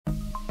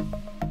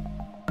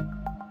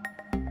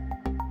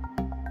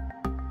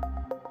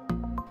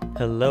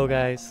Hello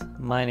guys,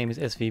 my name is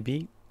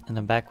SVB and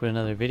I'm back with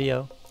another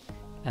video,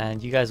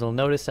 and you guys will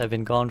notice I've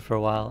been gone for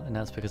a while, and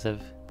that's because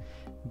I've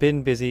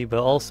been busy, but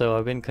also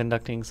I've been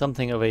conducting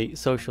something of a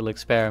social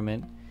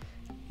experiment,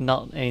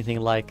 not anything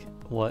like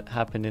what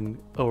happened in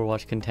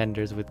Overwatch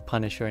Contenders with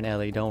Punisher and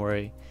Ellie, don't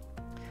worry.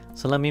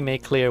 So let me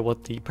make clear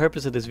what the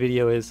purpose of this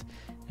video is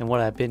and what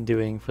I've been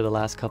doing for the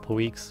last couple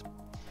weeks.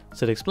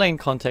 So to explain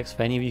context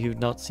for any of you who've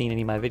not seen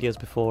any of my videos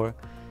before,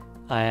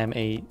 I am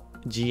a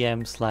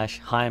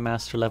GM/High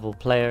Master level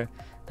player.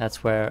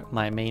 That's where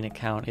my main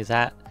account is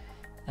at,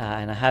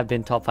 and I have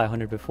been top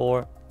 500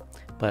 before,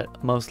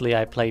 but mostly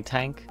I play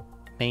tank,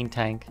 main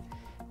tank,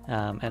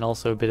 and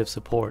also a bit of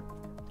support.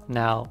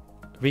 Now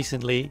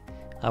recently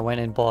I went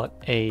and bought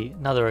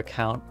another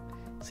account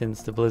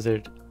since the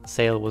Blizzard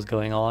sale was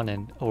going on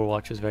and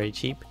Overwatch was very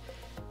cheap,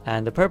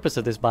 and the purpose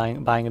of this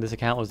buying of this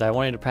account was that I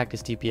wanted to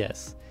practice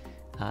DPS,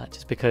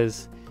 just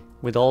because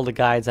with all the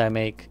guides I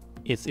make,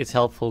 it's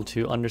helpful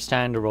to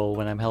understand a role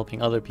when I'm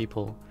helping other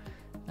people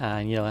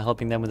and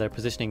helping them with their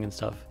positioning and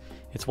stuff.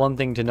 It's one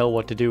thing to know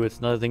what to do, it's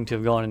another thing to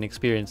have gone and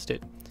experienced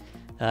it.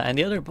 And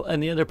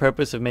the other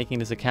purpose of making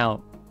this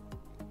account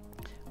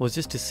was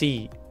just to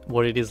see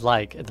what it is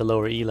like at the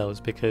lower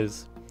elos,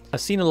 because I've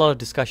seen a lot of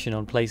discussion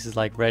on places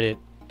like Reddit,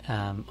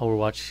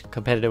 Overwatch,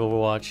 competitive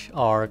Overwatch,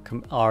 our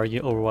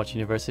Overwatch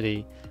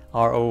University,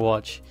 our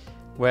Overwatch,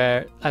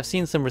 where I've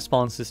seen some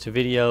responses to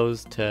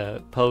videos,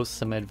 to posts,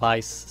 some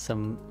advice,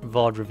 some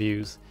VOD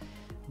reviews,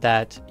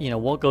 that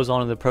what goes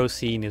on in the pro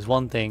scene is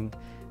one thing,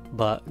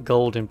 but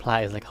gold and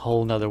plat is like a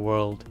whole nother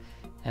world.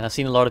 And I've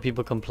seen a lot of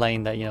people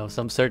complain that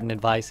some certain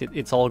advice,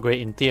 it's all great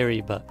in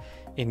theory, but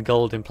in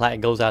gold and plat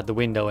it goes out the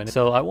window. And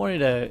so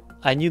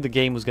I knew the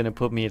game was going to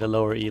put me at a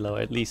lower elo,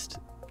 at least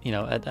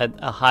at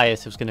a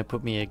highest it was going to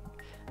put me a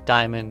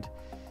diamond,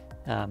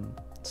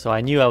 so I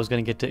knew I was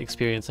going to get to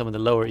experience some of the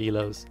lower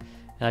elos,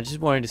 and I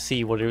just wanted to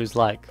see what it was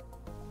like.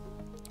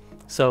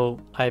 So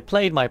I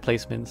played my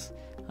placements.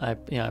 I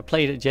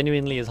played it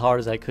genuinely as hard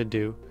as I could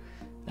do,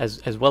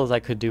 as well as I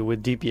could do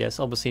with DPS.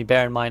 Obviously,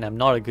 bear in mind I'm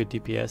not a good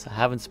DPS. I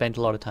haven't spent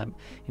a lot of time.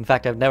 In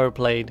fact, I've never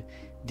played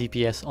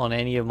DPS on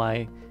any of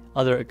my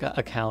other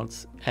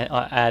accounts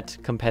at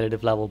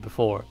competitive level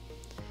before.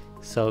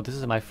 So this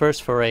is my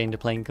first foray into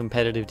playing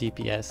competitive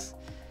DPS,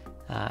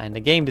 and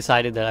the game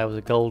decided that I was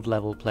a gold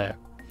level player.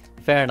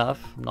 Fair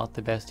enough, not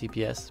the best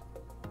DPS.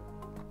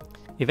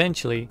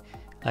 Eventually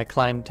I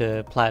climbed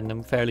to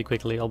platinum fairly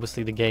quickly.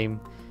 Obviously the game,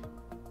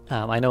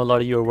 I know a lot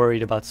of you are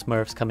worried about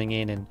Smurfs coming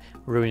in and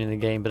ruining the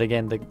game, but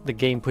again the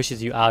game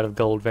pushes you out of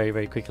gold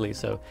very quickly.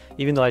 So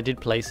even though I did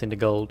place into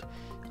gold,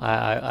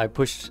 I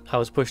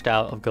was pushed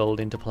out of gold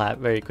into plat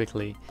very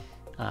quickly,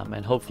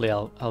 and hopefully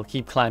I'll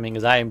keep climbing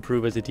as I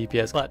improve as a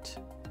DPS. But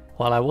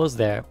while I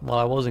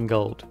was in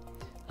gold,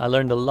 I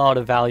learned a lot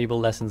of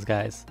valuable lessons,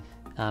 guys,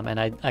 and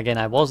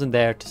I wasn't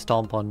there to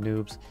stomp on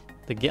noobs.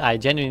 I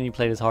genuinely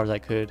played as hard as I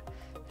could,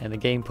 and the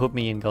game put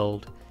me in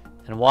gold.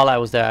 And while I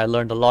was there, I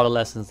learned a lot of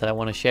lessons that I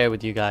want to share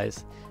with you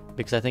guys,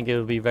 because I think it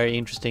will be very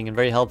interesting and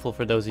very helpful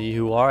for those of you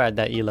who are at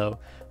that elo,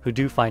 who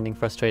do finding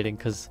frustrating,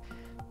 because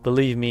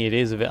believe me, it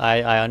is.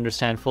 I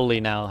understand fully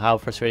now how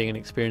frustrating an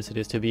experience it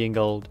is to be in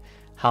gold,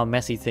 how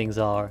messy things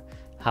are,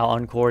 how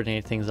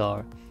uncoordinated things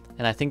are.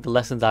 And I think the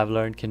lessons I've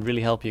learned can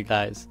really help you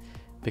guys,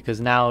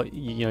 because now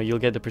you'll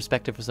get the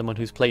perspective of someone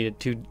who's played at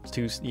two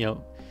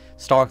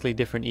starkly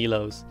different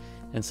elos,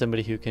 and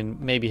somebody who can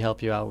maybe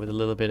help you out with a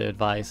little bit of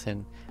advice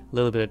and a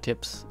little bit of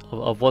tips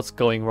of what's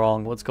going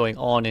wrong, what's going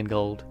on in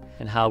gold,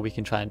 and how we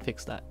can try and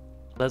fix that.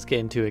 Let's get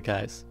into it,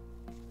 guys.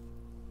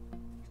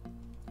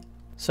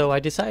 So I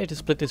decided to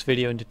split this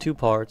video into two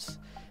parts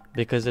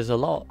because there's a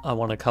lot I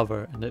want to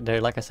cover, and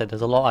like I said,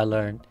 there's a lot I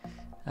learned,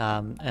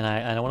 and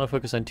I want to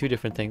focus on two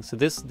different things. So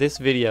this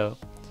video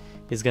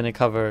is going to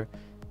cover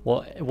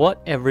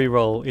what every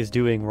role is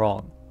doing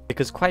wrong,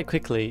 because quite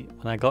quickly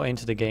when I got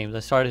into the games I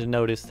started to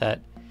notice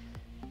that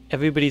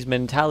everybody's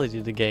mentality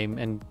of the game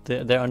and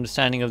their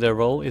understanding of their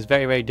role is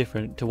very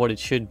different to what it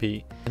should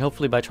be. And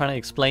hopefully by trying to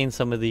explain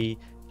some of the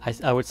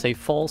I would say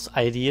false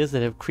ideas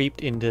that have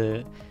creeped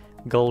into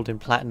gold and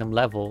platinum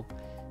level,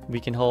 we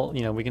can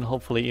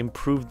hopefully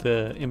improve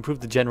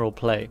the general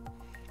play,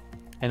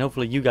 and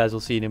hopefully you guys will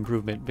see an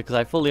improvement, because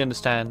I fully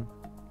understand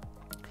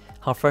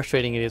how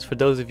frustrating it is for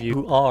those of you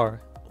who are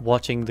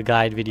watching the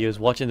guide videos,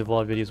 watching the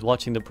VOD videos,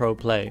 watching the pro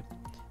play,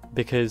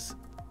 because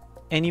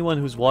anyone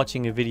who's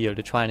watching a video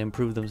to try and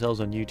improve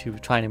themselves on YouTube,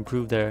 try and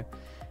improve their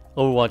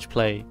Overwatch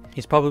play,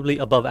 is probably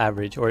above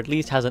average, or at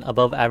least has an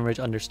above average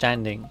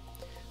understanding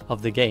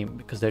of the game,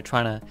 because they're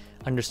trying to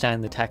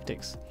understand the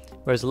tactics.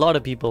 Whereas a lot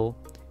of people,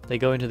 they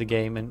go into the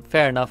game, and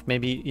fair enough,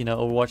 maybe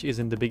Overwatch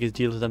isn't the biggest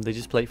deal to them, they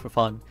just play it for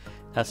fun.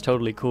 That's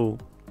totally cool.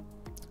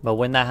 But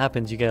when that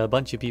happens, you get a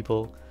bunch of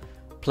people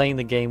playing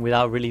the game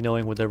without really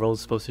knowing what their role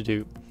is supposed to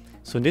do.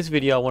 So in this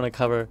video I want to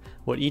cover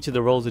what each of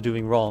the roles are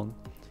doing wrong,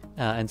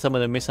 and some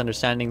of the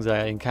misunderstandings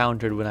I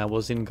encountered when I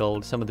was in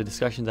gold, some of the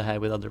discussions I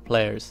had with other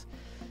players,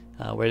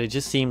 where it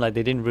just seemed like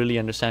they didn't really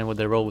understand what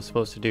their role was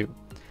supposed to do.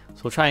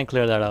 So we'll try and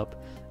clear that up,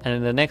 and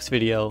in the next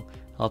video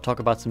I'll talk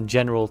about some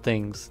general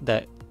things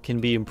that can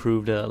be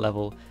improved at a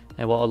level,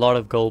 and what a lot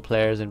of gold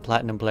players and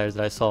platinum players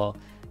that I saw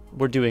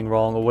were doing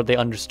wrong, or what they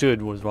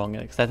understood was wrong.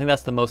 Because I think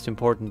that's the most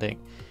important thing.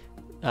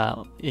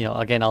 You know,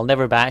 again, I'll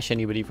never bash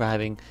anybody for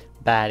having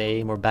bad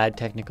aim or bad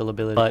technical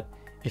ability, but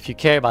if you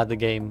care about the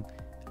game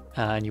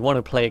and you want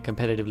to play it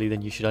competitively,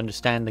 then you should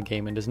understand the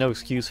game, and there's no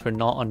excuse for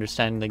not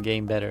understanding the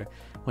game better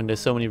when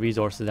there's so many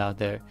resources out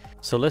there.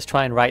 So let's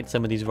try and right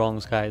some of these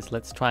wrongs, guys.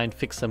 Let's try and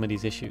fix some of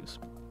these issues.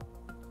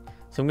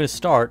 So I'm going to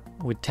start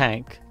with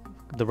tank,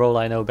 the role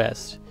I know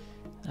best,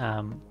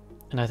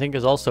 and I think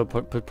is also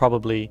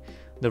probably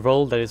the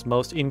role that is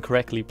most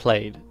incorrectly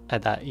played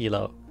at that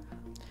elo.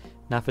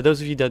 Now, for those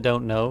of you that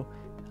don't know,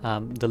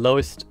 the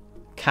lowest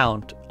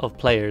count of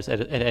players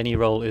at any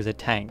role is a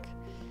tank,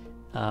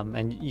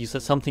 and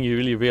something you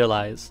really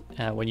realize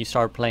when you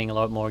start playing a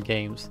lot more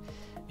games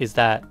is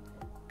that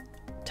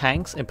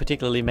tanks, and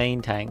particularly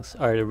main tanks,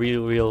 are a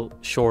real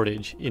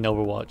shortage in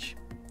Overwatch.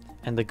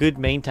 And the good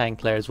main tank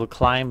players will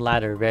climb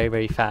ladder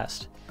very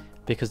fast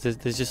because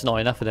there's just not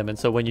enough of them, and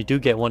so when you do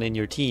get one in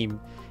your team,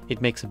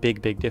 it makes a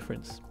big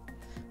difference.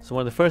 So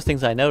one of the first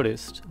things I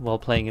noticed while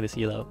playing in this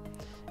elo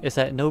is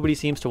that nobody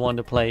seems to want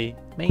to play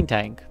main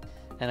tank.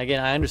 And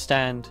again, I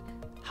understand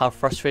how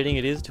frustrating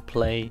it is to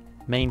play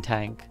main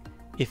tank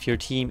if your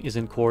team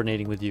isn't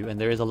coordinating with you, and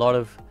there is a lot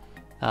of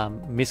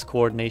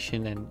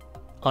miscoordination and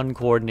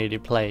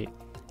uncoordinated play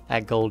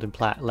at gold and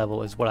plat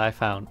level is what I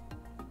found.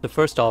 So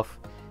first off,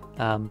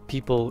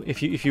 people,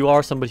 if you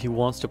are somebody who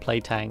wants to play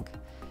tank,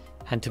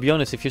 and to be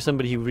honest, if you're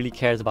somebody who really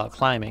cares about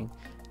climbing,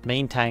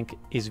 main tank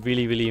is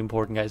really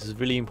important, guys. It's a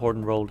really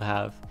important role to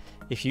have.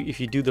 If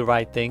you do the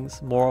right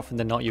things, more often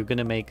than not, you're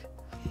gonna make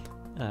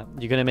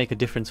a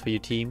difference for your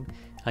team,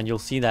 and you'll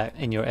see that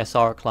in your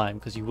SR climb,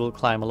 because you will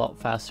climb a lot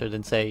faster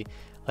than, say,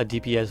 a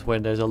DPS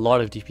when there's a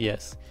lot of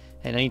DPS.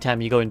 And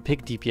anytime you go and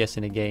pick DPS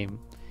in a game,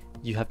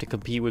 you have to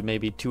compete with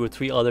maybe 2 or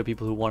 3 other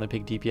people who want to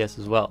pick DPS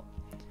as well.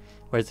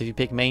 Whereas if you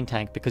pick main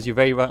tank, because you're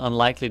very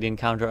unlikely to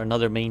encounter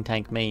another main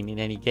tank main in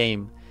any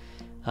game,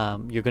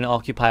 you're going to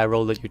occupy a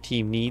role that your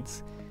team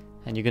needs,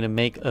 and you're going to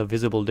make a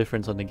visible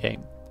difference on the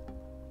game.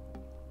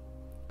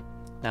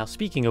 Now,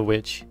 speaking of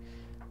which,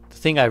 the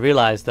thing I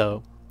realized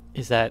though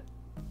is that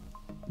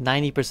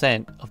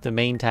 90% of the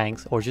main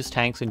tanks, or just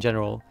tanks in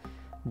general,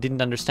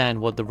 didn't understand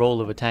what the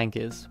role of a tank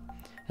is.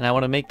 And I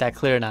want to make that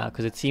clear now,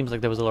 because it seems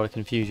like there was a lot of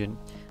confusion,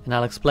 and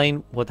I'll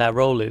explain what that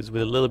role is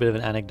with a little bit of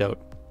an anecdote.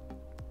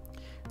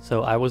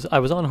 So I was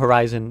on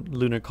Horizon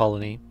Lunar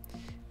Colony.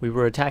 We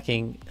were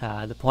attacking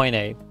the point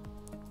A,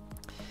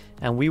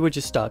 and we were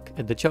just stuck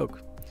at the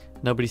choke.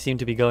 Nobody seemed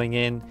to be going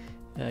in.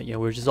 You know,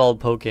 we were just all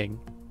poking,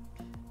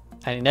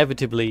 and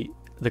inevitably,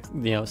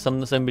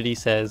 somebody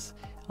says,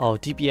 "Oh,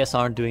 DPS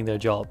aren't doing their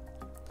job."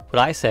 What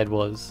I said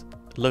was,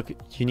 "Look,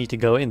 you need to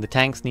go in. The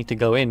tanks need to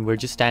go in. We're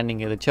just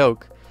standing at the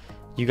choke.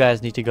 You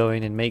guys need to go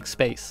in and make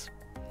space."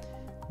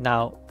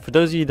 Now, for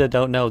those of you that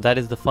don't know, that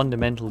is the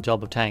fundamental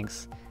job of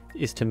tanks,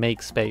 is to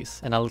make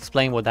space, and I'll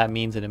explain what that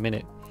means in a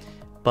minute.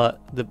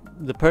 But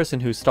the person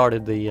who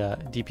started the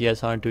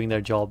DPS aren't doing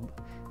their job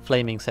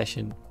flaming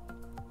session,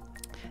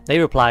 they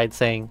replied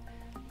saying,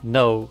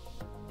 "No,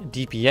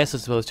 DPS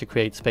is supposed to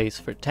create space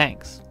for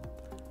tanks."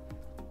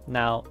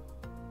 Now,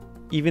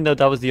 even though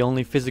that was the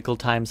only physical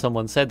time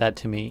someone said that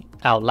to me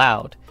out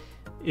loud,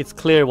 it's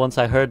clear once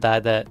I heard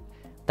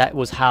that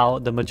was how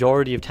the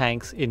majority of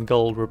tanks in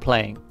gold were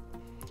playing.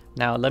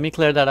 Now, let me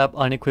clear that up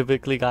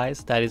unequivocally,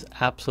 guys. That is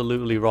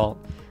absolutely wrong.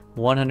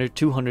 100,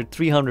 200,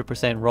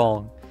 300%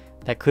 wrong.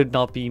 That could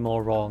not be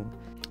more wrong.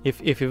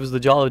 If it was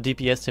the job of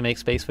DPS to make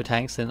space for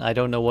tanks, then I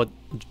don't know what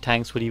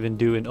tanks would even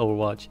do in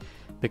Overwatch.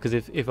 Because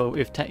if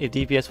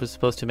DPS was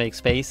supposed to make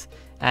space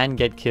and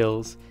get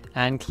kills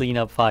and clean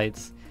up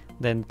fights,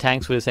 then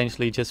tanks would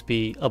essentially just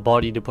be a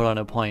body to put on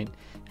a point.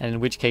 And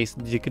in which case,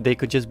 they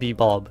could just be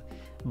Bob.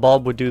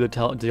 Bob would do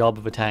the job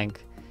of a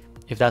tank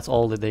if that's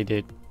all that they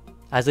did.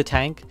 As a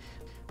tank,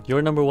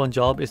 your number one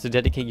job is to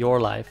dedicate your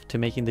life to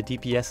making the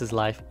DPS's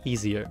life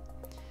easier.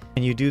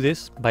 And you do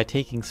this by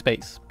taking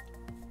space.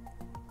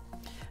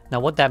 Now,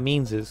 what that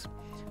means is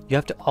you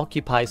have to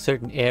occupy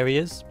certain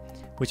areas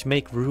which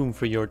make room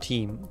for your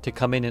team to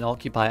come in and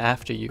occupy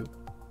after you.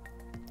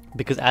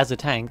 Because as a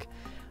tank,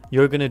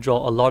 you're going to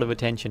draw a lot of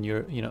attention.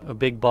 You're, a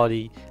big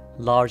body,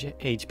 large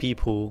HP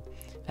pool,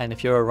 and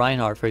if you're a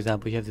Reinhardt, for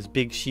example, you have this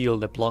big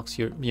shield that blocks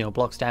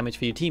blocks damage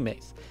for your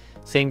teammates.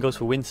 Same goes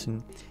for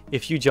Winston.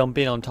 If you jump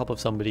in on top of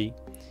somebody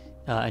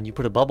and you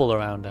put a bubble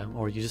around them,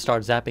 or you just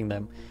start zapping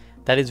them,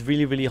 that is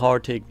really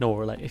hard to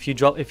ignore. Like if you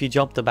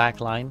jump the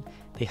back line,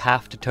 they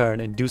have to turn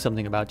and do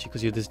something about you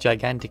because you're this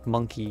gigantic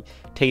monkey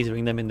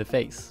tasering them in the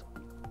face.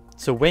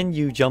 So when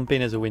you jump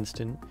in as a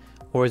Winston,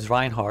 or as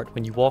Reinhardt,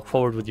 when you walk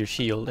forward with your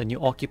shield and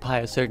you occupy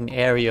a certain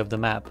area of the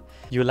map,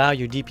 you allow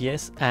your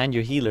DPS and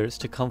your healers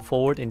to come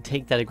forward and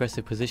take that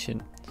aggressive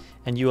position,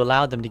 and you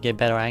allow them to get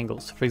better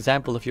angles. For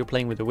example, if you're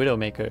playing with a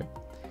Widowmaker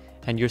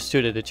and you're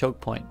stood at a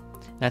choke point,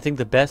 and I think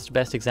the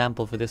best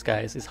example for this,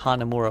 guys, is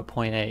Hanamura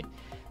point A,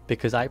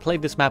 because I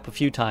played this map a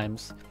few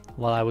times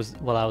while I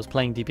was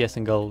playing DPS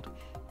in gold,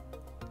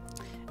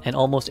 and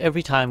almost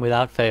every time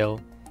without fail,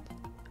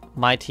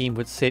 my team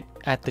would sit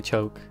at the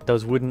choke,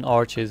 those wooden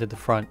arches at the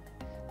front,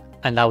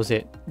 and that was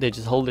it. They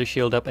just hold their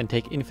shield up and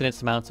take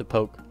infinite amounts of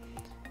poke.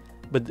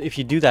 But if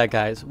you do that,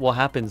 guys, what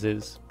happens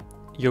is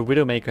your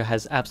Widowmaker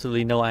has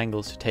absolutely no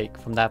angles to take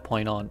from that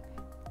point on.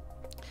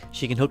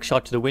 She can hook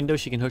shot to the window,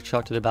 she can hook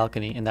shot to the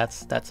balcony, and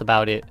that's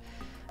about it.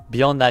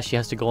 Beyond that, she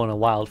has to go on a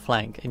wild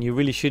flank, and you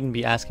really shouldn't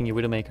be asking your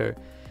Widowmaker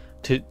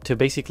to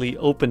basically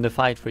open the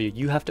fight for you.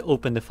 You have to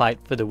open the fight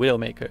for the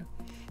Widowmaker,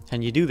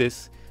 and you do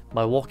this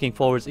by walking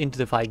forwards into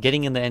the fight,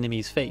 getting in the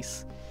enemy's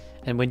face.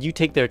 And when you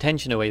take their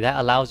attention away, that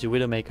allows your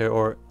Widowmaker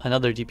or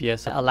another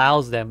DPS,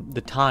 allows them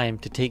the time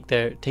to take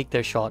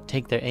their shot,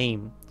 take their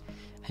aim,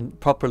 and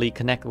properly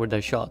connect with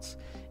their shots.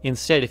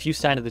 Instead, if you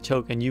stand at the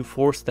choke and you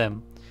force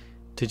them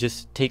to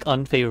just take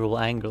unfavorable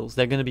angles,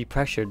 they're going to be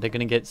pressured, they're going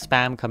to get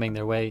spam coming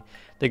their way,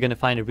 they're going to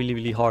find it really,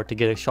 really hard to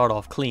get a shot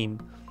off clean.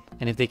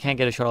 And if they can't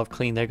get a shot off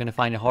clean, they're going to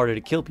find it harder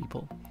to kill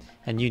people.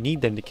 And you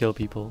need them to kill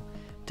people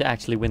to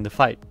actually win the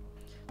fight.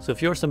 So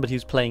if you're somebody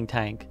who's playing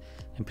tank,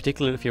 in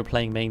particular if you're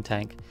playing main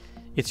tank,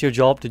 it's your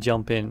job to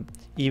jump in,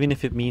 even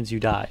if it means you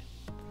die.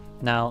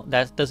 Now,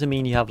 that doesn't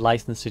mean you have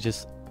license to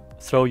just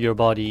throw your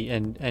body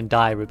and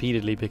die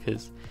repeatedly,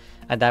 because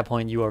at that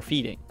point you are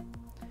feeding.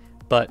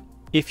 But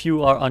if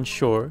you are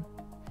unsure,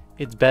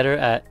 it's better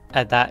at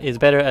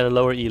a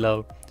lower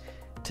elo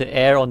to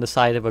err on the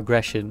side of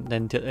aggression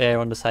than to err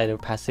on the side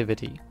of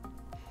passivity.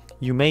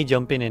 You may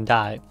jump in and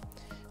die,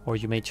 or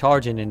you may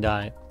charge in and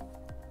die,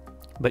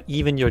 but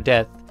even your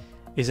death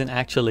isn't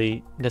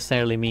actually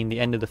necessarily mean the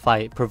end of the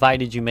fight,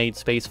 provided you made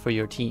space for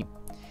your team.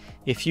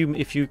 If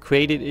you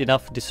created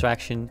enough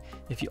distraction,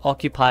 if you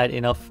occupied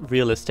enough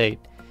real estate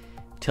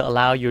to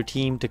allow your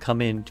team to come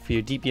in, for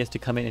your DPS to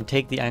come in and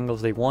take the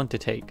angles they want to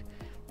take,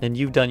 then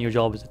you've done your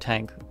job as a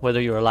tank,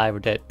 whether you're alive or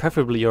dead.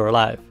 Preferably you're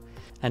alive.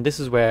 And this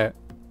is where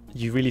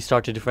you really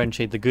start to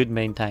differentiate the good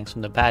main tanks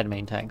from the bad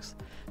main tanks.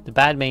 The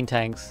bad main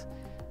tanks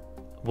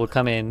will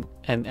come in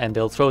and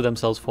they'll throw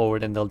themselves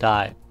forward and they'll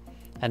die.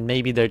 And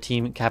maybe their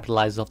team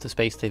capitalizes off the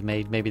space they've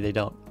made, maybe they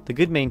don't. The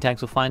good main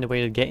tanks will find a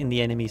way to get in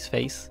the enemy's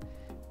face,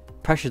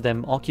 pressure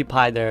them,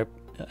 occupy their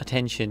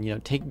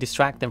attention,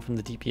 distract them from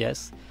the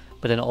DPS,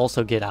 but then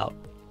also get out.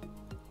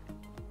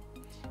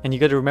 And you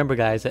got to remember,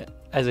 guys, that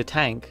as a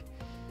tank,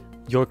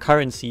 your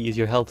currency is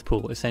your health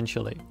pool,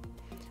 essentially.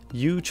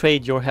 You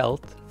trade your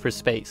health for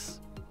space.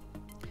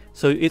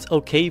 So it's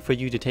okay for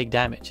you to take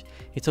damage.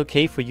 It's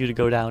okay for you to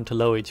go down to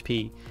low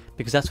HP,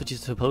 because that's what you're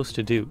supposed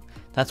to do.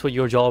 That's what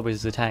your job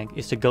is as a tank,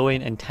 is to go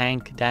in and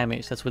tank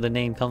damage. That's where the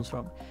name comes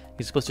from.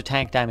 You're supposed to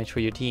tank damage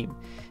for your team.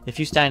 If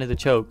you stand at the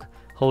choke,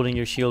 holding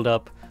your shield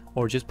up,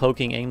 or just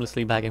poking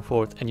aimlessly back and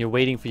forth, and you're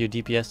waiting for your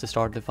DPS to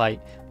start the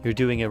fight, you're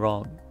doing it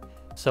wrong.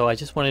 So I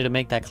just wanted to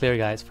make that clear,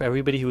 guys, for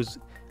everybody who's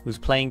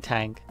playing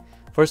tank.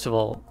 First of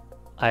all,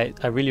 I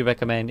really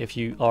recommend, if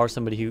you are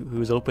somebody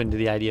who's open to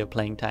the idea of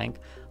playing tank,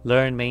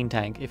 learn main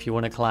tank if you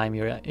want to climb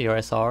your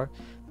SR,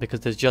 because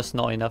there's just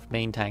not enough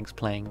main tanks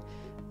playing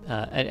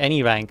at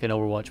any rank in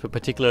Overwatch, but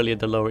particularly at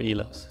the lower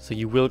elos. So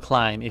you will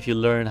climb if you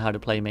learn how to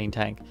play main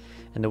tank.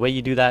 And the way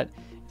you do that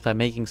is by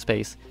making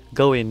space.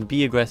 Go in,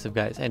 be aggressive,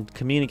 guys, and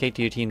communicate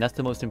to your team. That's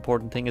the most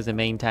important thing as a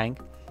main tank,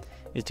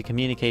 is to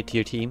communicate to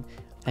your team.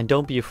 And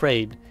don't be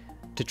afraid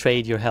to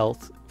trade your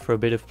health for a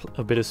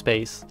bit of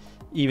space,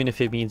 even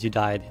if it means you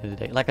die at the end of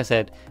the day. Like I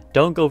said,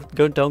 don't go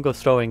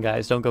throwing,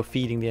 guys. Don't go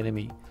feeding the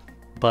enemy.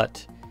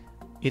 But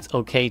it's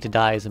okay to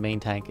die as a main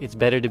tank. It's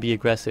better to be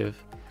aggressive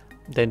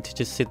than to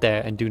just sit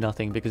there and do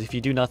nothing, because if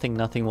you do nothing,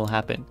 nothing will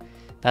happen.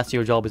 That's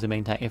your job as a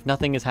main tank. If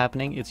nothing is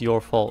happening, it's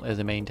your fault as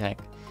a main tank.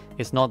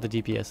 It's not the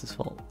DPS's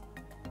fault.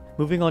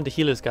 Moving on to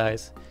healers,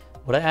 guys,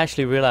 what I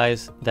actually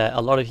realized that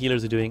a lot of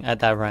healers are doing at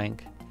that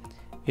rank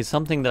is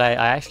something that I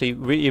actually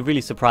it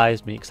really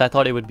surprised me, because I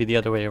thought it would be the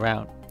other way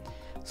around.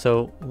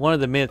 So one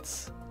of the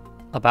myths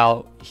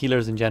about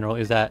healers in general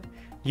is that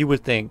you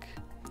would think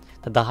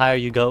that the higher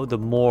you go, the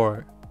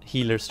more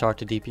healers start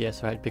to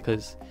DPS, right?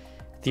 Because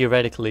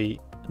theoretically,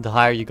 the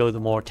higher you go, the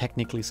more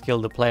technically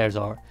skilled the players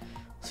are.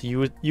 So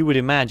you would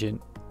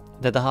imagine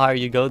that the higher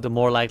you go, the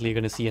more likely you're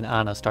going to see an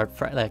Ana start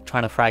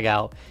trying to frag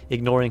out,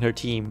 ignoring her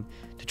team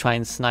to try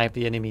and snipe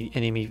the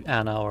enemy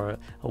Ana or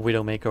a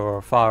Widowmaker or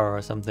a Pharah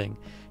or something.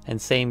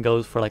 And same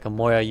goes for like a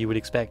Moira. You would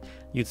expect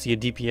you'd see a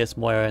DPS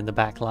Moira in the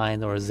back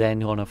line, or a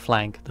Zen on a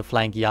flank, the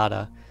flank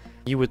Yada.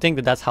 You would think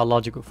that that's how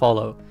logic would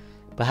follow.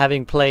 But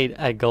having played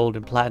at Gold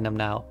and Platinum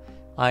now,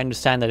 I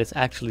understand that it's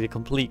actually the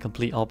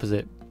complete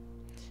opposite.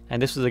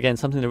 And this was again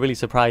something that really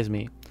surprised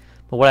me.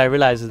 But what I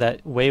realized is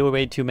that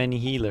way too many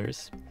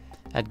healers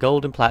at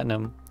Gold and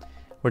Platinum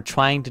were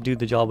trying to do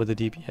the job of the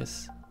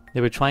DPS.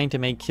 They were trying to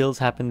make kills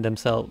happen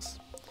themselves.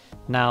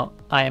 Now,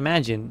 I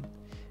imagine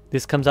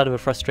this comes out of a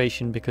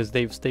frustration because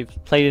they've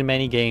played in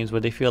many games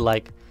where they feel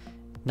like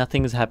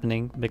nothing is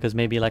happening, because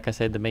maybe, like I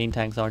said, the main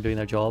tanks aren't doing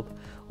their job,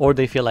 or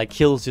they feel like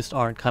kills just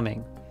aren't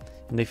coming,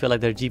 and they feel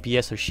like their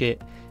DPS are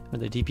shit, or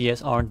their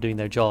DPS aren't doing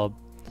their job.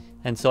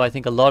 And so I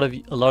think a lot of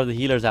the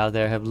healers out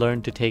there have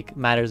learned to take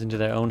matters into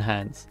their own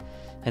hands,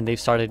 and they've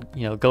started,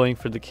 going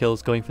for the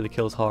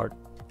kills hard.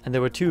 And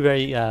there were two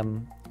very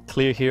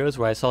clear heroes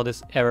where I saw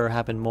this error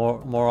happen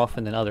more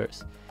often than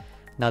others.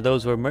 Now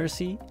those were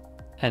Mercy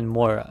and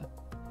Moira.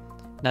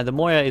 Now the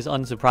Moira is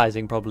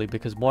unsurprising probably,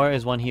 because Moira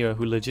is one hero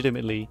who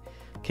legitimately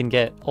can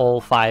get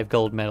all 5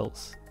 gold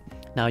medals.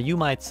 Now you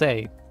might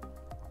say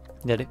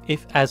that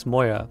if as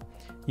Moira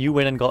you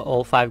went and got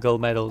all 5 gold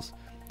medals,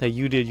 that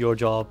you did your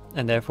job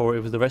and therefore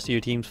it was the rest of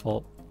your team's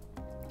fault.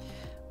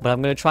 But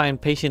I'm going to try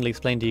and patiently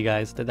explain to you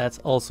guys that that's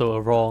also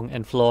a wrong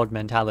and flawed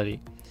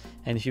mentality.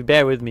 And if you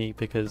bear with me,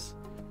 because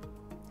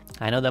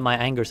I know that might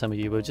anger some of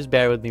you, but just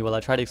bear with me while I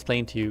try to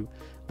explain to you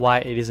why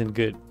it isn't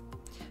good.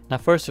 Now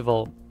first of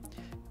all,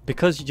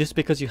 just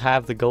because you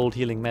have the gold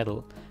healing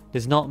medal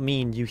does not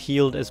mean you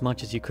healed as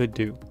much as you could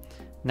do.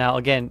 Now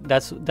again,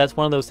 that's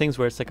one of those things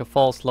where it's like a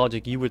false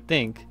logic. You would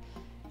think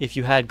if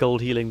you had gold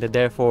healing that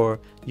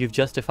therefore you've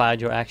justified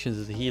your actions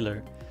as a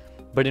healer.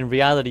 But in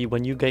reality,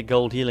 when you get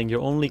gold healing,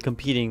 you're only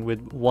competing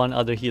with one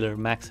other healer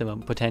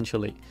maximum,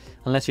 potentially,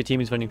 unless your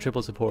team is running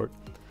triple support.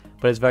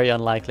 But it's very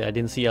unlikely. I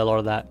didn't see a lot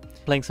of that.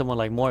 Playing someone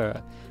like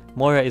Moira.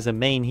 Moira is a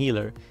main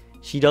healer.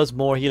 She does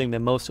more healing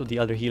than most of the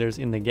other healers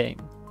in the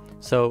game.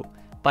 So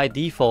by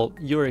default,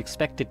 you're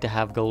expected to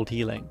have gold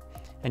healing.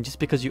 And just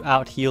because you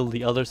out-heal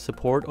the other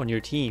support on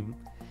your team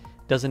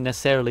doesn't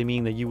necessarily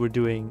mean that you were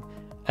doing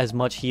as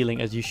much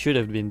healing as you should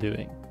have been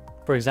doing.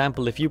 For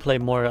example, if you play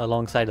Moira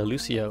alongside a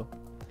Lucio,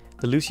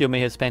 the Lucio may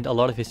have spent a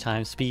lot of his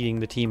time speeding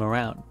the team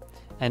around.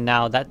 And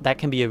now that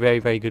can be a very,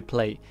 very good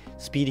play.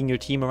 Speeding your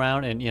team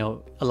around and,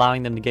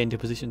 allowing them to get into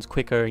positions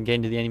quicker and get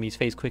into the enemy's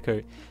face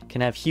quicker can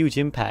have huge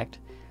impact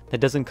that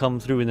doesn't come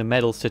through in the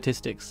medal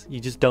statistics. You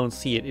just don't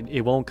see it.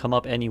 It won't come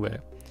up anywhere.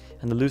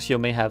 And the Lucio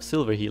may have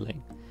silver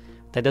healing.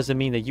 That doesn't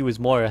mean that you as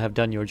Moira have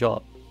done your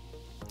job.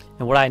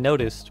 And what I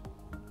noticed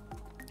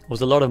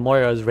was a lot of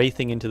Moiras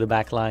wraithing into the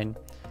back line,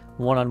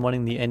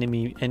 one-on-one-ing the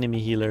enemy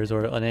healers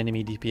or an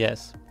enemy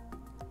DPS.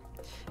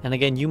 And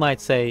again, you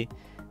might say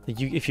that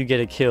if you get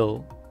a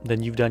kill,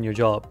 then you've done your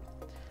job.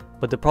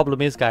 But the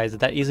problem is, guys,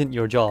 that isn't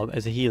your job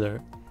as a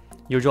healer.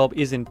 Your job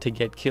isn't to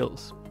get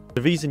kills.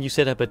 The reason you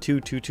set up a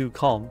 2-2-2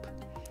 comp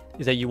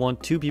is that you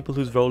want 2 people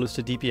whose role is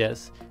to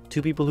DPS,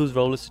 2 people whose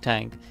role is to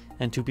tank,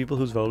 and 2 people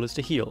whose role is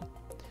to heal.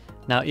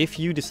 Now if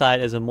you decide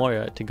as a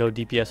Moira to go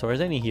DPS, or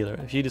as any healer,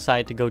 if you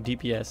decide to go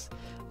DPS,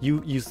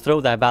 you throw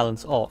that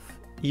balance off.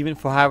 Even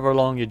for however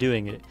long you're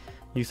doing it,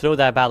 you throw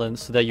that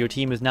balance so that your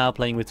team is now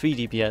playing with 3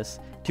 DPS,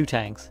 2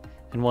 tanks,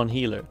 and 1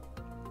 healer.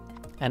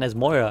 And as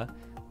Moira,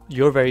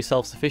 you're very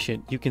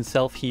self-sufficient. You can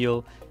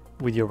self-heal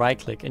with your right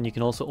click, and you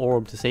can also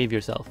orb to save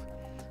yourself.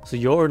 So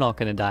you're not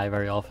going to die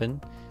very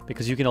often,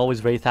 because you can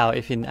always wraith out.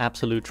 If in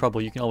absolute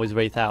trouble, you can always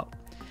wraith out.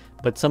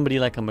 But somebody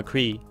like a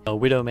McCree, a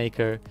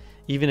Widowmaker,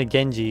 even a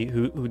Genji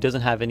who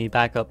doesn't have any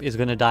backup is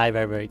going to die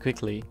very, very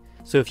quickly.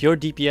 So if your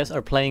DPS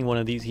are playing one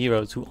of these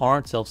heroes who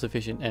aren't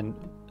self-sufficient, and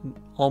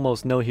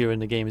almost no hero in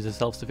the game is as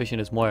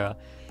self-sufficient as Moira,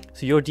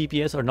 so your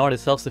DPS are not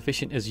as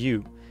self-sufficient as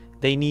you.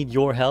 They need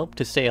your help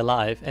to stay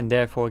alive and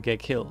therefore get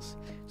kills.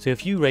 So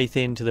if you wraith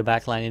into the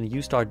backline and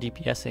you start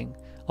DPSing,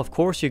 of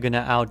course you're going to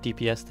out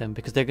DPS them,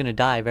 because they're going to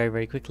die very,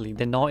 very quickly.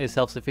 They're not as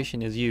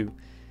self-sufficient as you.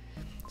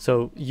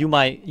 So you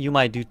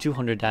might do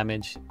 200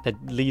 damage that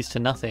leads to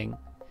nothing,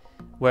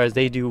 whereas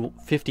they do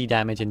 50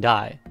 damage and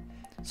die.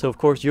 So of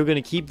course you're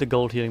going to keep the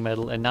gold healing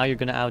medal, and now you're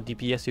going to out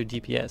DPS your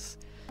DPS.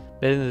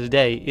 But at the end of the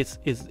day,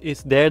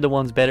 it's they're the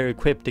ones better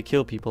equipped to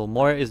kill people.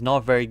 Moira is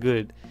not very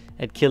good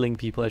at killing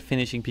people, at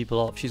finishing people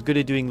off. She's good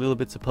at doing little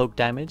bits of poke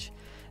damage,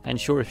 and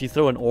sure, if you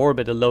throw an orb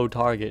at a low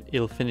target,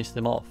 it'll finish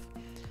them off.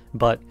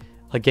 But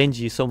a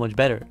Genji is so much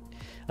better.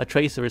 A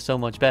Tracer is so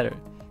much better.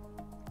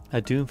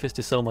 A Doomfist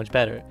is so much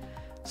better.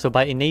 So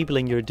by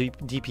enabling your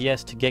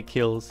DPS to get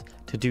kills,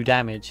 to do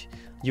damage,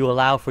 you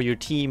allow for your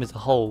team as a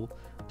whole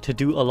to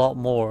do a lot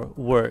more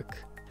work.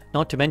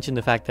 Not to mention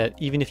the fact that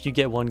even if you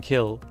get 1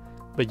 kill,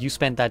 but you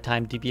spent that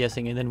time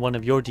DPSing and then one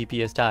of your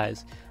DPS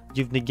dies,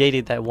 you've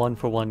negated that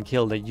 1-for-1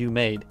 kill that you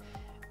made.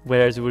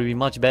 Whereas it would be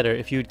much better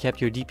if you'd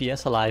kept your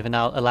DPS alive and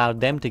allowed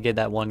them to get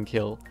that 1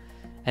 kill,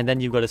 and then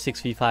you've got a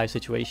 6v5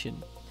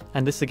 situation.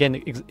 And this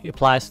again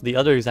applies to the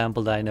other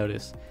example that I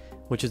noticed,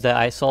 which is that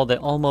I saw that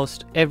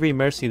almost every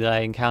Mercy that I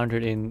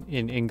encountered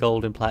in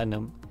Gold and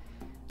Platinum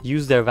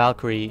used their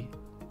Valkyrie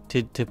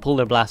to pull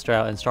their blaster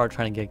out and start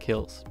trying to get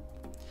kills.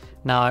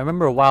 Now I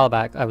remember a while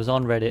back I was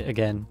on Reddit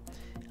again,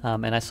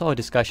 and I saw a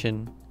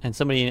discussion, and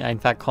somebody in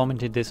fact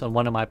commented this on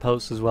one of my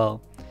posts as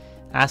well,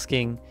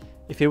 asking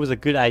if it was a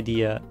good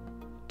idea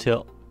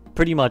to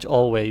pretty much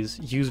always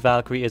use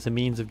Valkyrie as a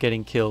means of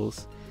getting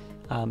kills.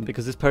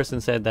 Because this person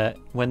said that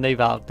when they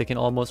Valk, they can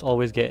almost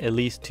always get at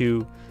least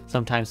 2,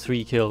 sometimes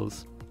 3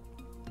 kills.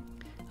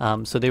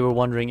 So they were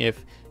wondering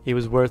if it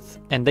was worth,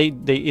 and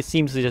it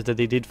seems to suggest that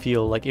they did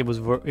feel like it was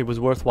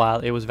worthwhile,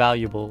 it was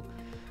valuable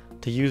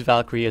to use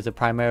Valkyrie as a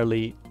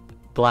primarily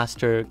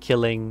blaster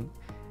killing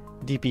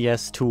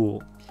DPS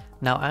tool.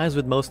 Now, as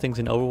with most things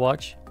in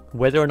Overwatch,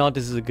 whether or not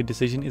this is a good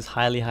decision is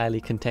highly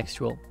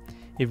contextual.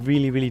 It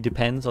really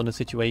depends on the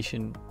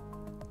situation.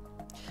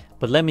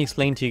 But let me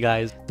explain to you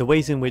guys the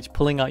ways in which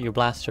pulling out your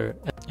blaster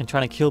and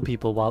trying to kill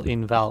people while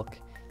in Valk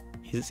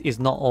is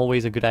not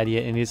always a good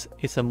idea, and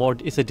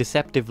it's a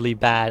deceptively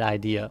bad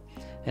idea.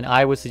 And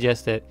I would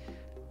suggest that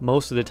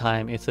most of the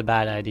time it's a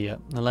bad idea.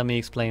 Now let me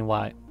explain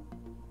why.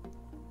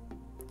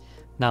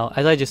 Now,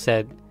 as I just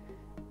said,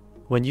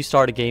 when you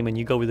start a game and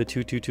you go with a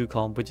 2-2-2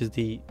 comp, which is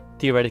the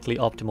theoretically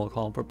optimal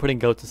comp, we're putting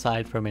goats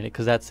aside for a minute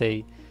because that's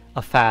a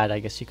fad, I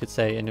guess you could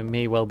say, and it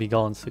may well be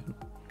gone soon.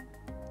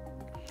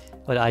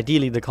 But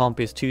ideally the comp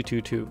is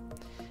 2-2-2.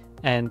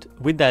 And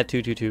with that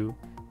 2-2-2,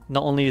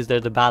 not only is there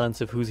the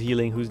balance of who's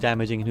healing, who's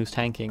damaging, and who's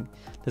tanking,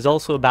 there's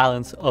also a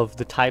balance of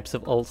the types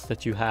of ults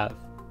that you have.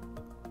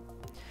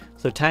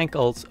 So tank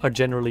ults are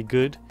generally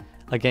good,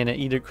 again, at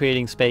either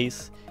creating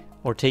space,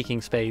 or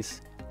taking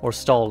space, or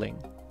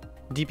stalling.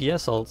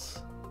 DPS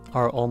ults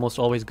are almost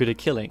always good at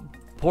killing.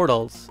 Support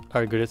ults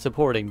are good at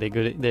supporting.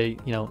 You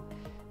know,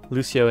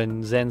 Lucio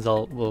and Zen's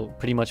ult will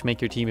pretty much make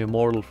your team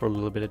immortal for a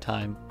little bit of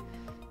time.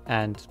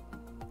 And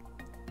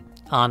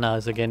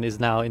Ana's, again, is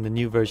now in the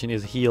new version,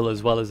 is heal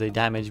as well as a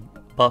damage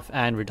buff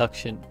and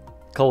reduction.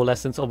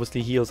 Coalescence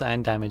obviously heals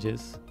and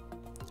damages.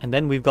 And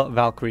then we've got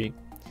Valkyrie,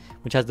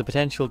 which has the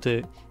potential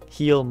to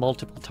heal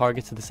multiple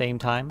targets at the same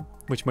time,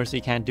 which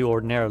Mercy can't do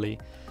ordinarily,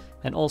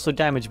 and also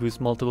damage boost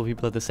multiple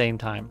people at the same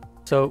time.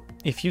 So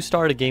if you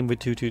start a game with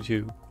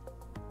 2-2-2,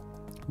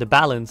 the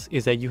balance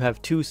is that you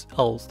have two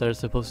ults that are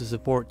supposed to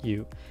support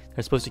you,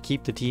 they're supposed to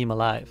keep the team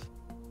alive.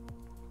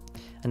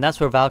 And that's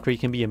where Valkyrie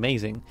can be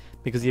amazing,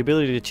 because the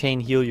ability to chain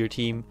heal your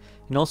team,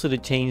 and also to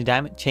chain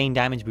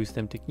damage boost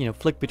them, to, you know,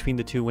 flick between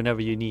the two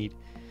whenever you need,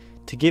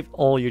 to give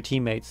all your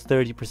teammates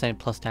 30%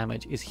 plus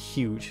damage is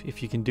huge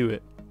if you can do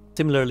it.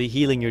 Similarly,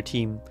 healing your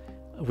team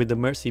with the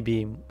Mercy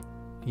Beam,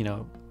 you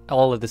know,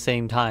 all at the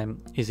same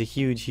time is a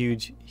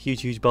huge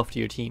buff to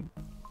your team.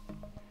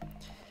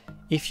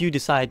 If you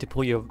decide to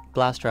pull your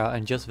Blaster out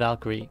and just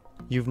Valkyrie,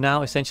 you've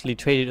now essentially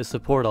traded a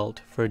support ult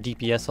for a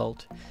DPS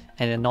ult,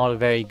 and not a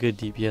very good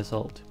DPS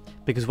ult.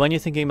 Because when you're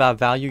thinking about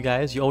value,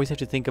 guys, you always have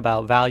to think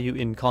about value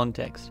in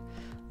context.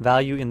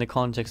 Value in the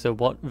context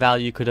of what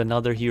value could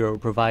another hero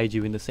provide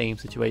you in the same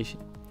situation.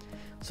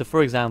 So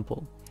for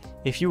example,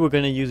 if you were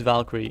going to use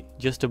Valkyrie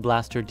just to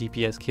Blaster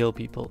DPS kill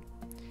people,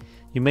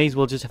 you may as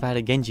well just have had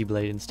a Genji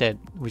Blade instead,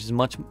 which is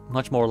much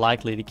more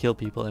likely to kill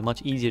people and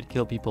much easier to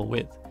kill people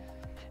with.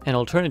 And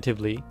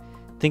alternatively,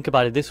 think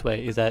about it this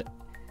way, is that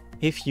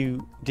if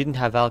you didn't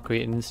have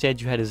Valkyrie and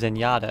instead you had a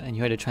Zenyatta and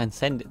you had a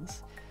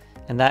Transcendence,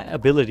 and that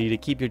ability to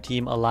keep your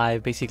team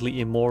alive, basically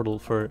immortal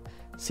for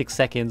 6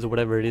 seconds or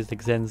whatever it is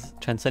that Zen's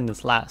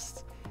Transcendence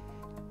lasts,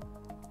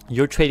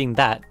 you're trading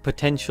that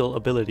potential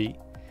ability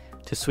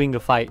to swing a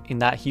fight in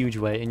that huge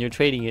way, and you're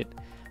trading it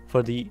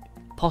for the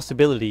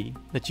possibility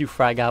that you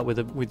frag out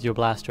with your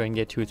blaster and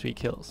get 2 or 3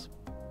 kills.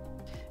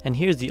 And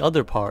here's the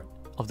other part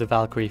of the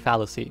Valkyrie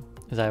fallacy,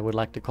 as I would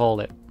like to call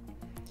it,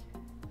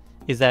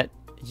 is that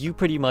you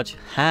pretty much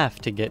have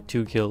to get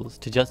 2 kills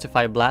to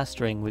justify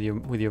blastering with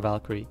your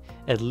Valkyrie,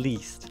 at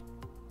least.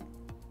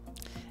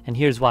 And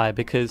here's why,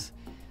 because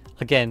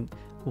again,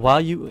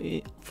 while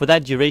for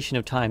that duration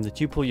of time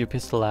that you pull your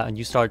pistol out and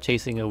you start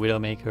chasing a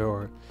Widowmaker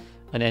or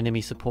an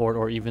enemy support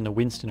or even a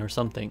Winston or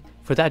something,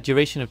 for that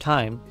duration of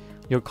time,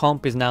 your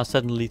comp is now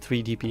suddenly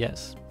 3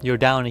 DPS. You're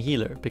down a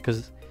healer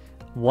because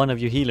one of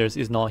your healers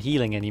is not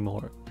healing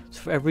anymore. So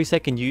for every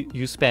second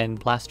you spend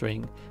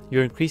blastering,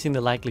 you're increasing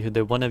the likelihood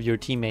that one of your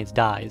teammates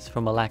dies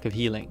from a lack of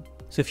healing.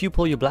 So if you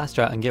pull your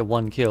blaster out and get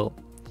 1 kill,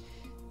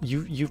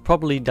 you've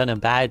probably done a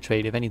bad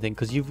trade, if anything,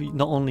 because you've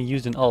not only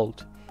used an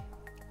ult,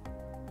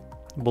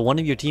 but one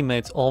of your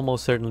teammates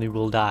almost certainly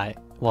will die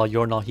while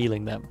you're not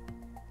healing them.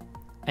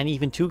 And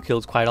even 2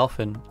 kills quite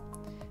often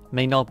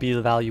may not be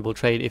the valuable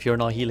trade if you're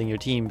not healing your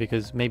team,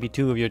 because maybe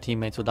 2 of your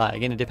teammates will die.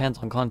 Again, it depends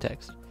on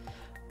context.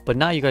 But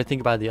now you gotta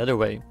think about it the other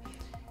way.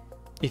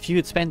 If you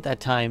had spent that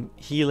time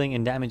healing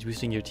and damage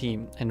boosting your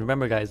team, and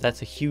remember guys,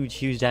 that's a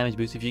huge damage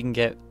boost if you can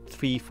get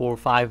 3, 4,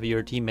 5 of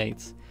your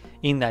teammates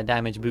in that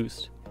damage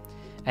boost.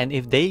 And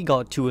if they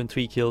got 2 and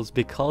 3 kills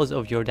because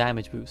of your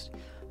damage boost,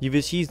 you've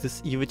achieved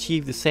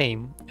the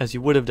same as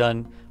you would have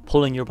done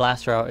pulling your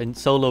blaster out and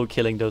solo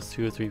killing those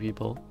 2 or 3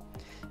 people,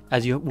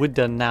 as you would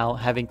done now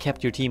having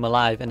kept your team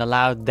alive and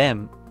allowed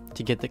them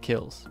to get the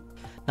kills.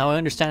 Now I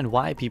understand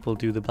why people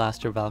do the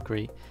Blaster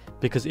Valkyrie,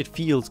 because it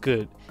feels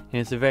good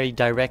and it's a very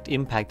direct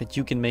impact that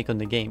you can make on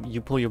the game.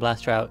 You pull your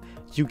blaster out,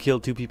 you kill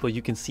 2 people,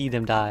 you can see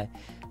them die,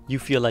 you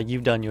feel like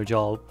you've done your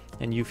job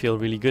and you feel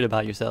really good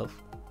about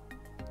yourself.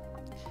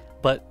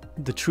 But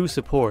the true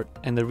support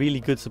and the really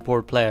good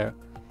support player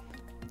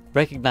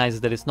recognizes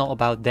that it's not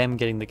about them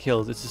getting the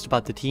kills, it's just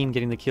about the team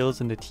getting the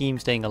kills and the team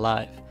staying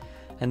alive.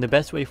 And the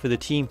best way for the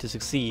team to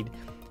succeed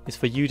is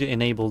for you to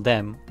enable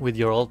them with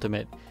your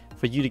ultimate,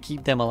 for you to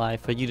keep them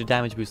alive, for you to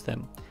damage boost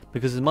them.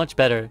 Because it's much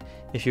better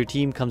if your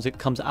team comes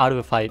out of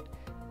a fight,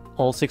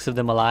 all 6 of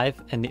them alive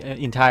and the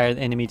entire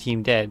enemy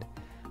team dead,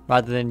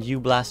 rather than you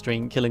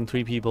blastering, killing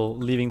 3 people,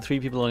 leaving 3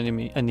 people on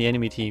the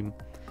enemy team,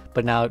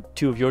 but now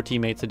 2 of your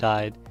teammates have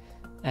died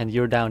and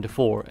you're down to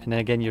 4, and then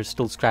again you're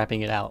still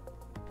scrapping it out.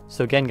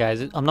 So again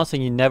guys, I'm not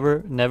saying you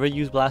never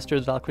use Blaster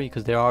as Valkyrie,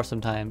 because there are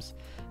some times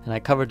And I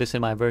covered this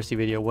in my Versi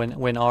video,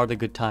 when are the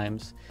good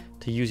times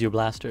to use your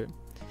blaster.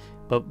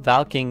 But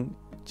valking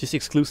just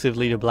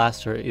exclusively to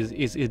blaster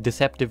is a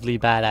deceptively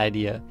bad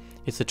idea.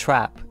 It's a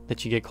trap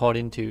that you get caught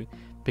into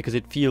because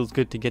it feels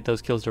good to get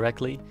those kills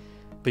directly,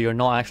 but you're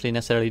not actually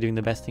necessarily doing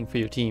the best thing for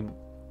your team.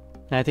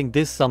 And I think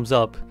this sums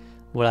up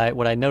what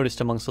I noticed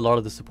amongst a lot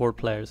of the support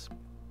players,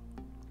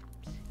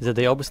 is that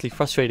they're obviously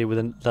frustrated with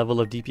the level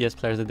of DPS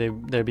players that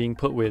they're being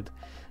put with,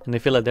 and they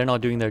feel like they're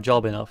not doing their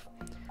job enough.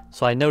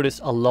 So I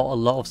noticed a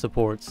lot of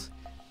supports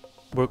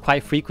were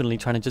quite frequently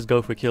trying to just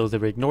go for kills. They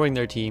were ignoring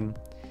their team.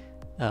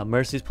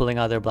 Mercy's pulling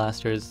out their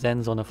blasters,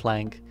 Zen's on a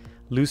flank,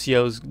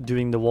 Lucio's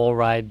doing the wall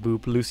ride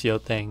boop Lucio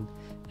thing,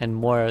 and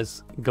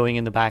Moira's going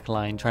in the back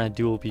line trying to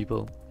duel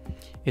people.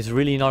 It's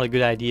really not a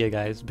good idea,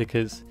 guys,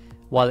 because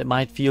while it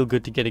might feel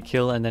good to get a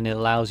kill and then it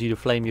allows you to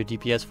flame your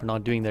DPS for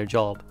not doing their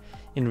job,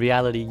 in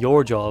reality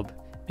your job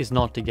is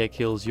not to get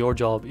kills. Your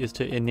job is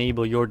to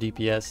enable your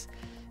DPS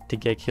to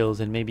get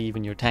kills, and maybe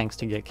even your tanks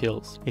to get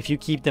kills. If you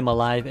keep them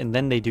alive and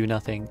then they do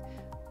nothing,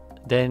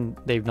 then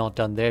they've not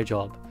done their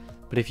job.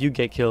 But if you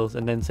get kills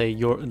and then say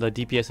the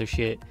DPS are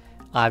shit,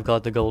 I've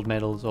got the gold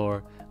medals,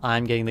 or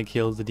I'm getting the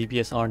kills, the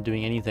DPS aren't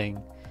doing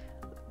anything,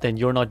 then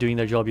you're not doing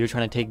their job. You're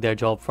trying to take their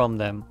job from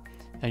them,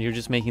 and you're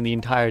just making the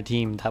entire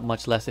team that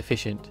much less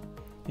efficient.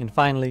 And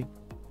finally,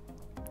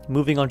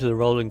 moving on to the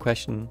role in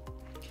question,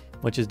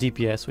 which is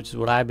DPS, which is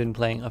what I've been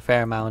playing a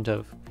fair amount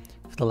of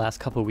for the last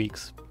couple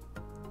weeks.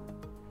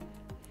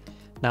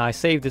 Now I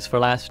saved this for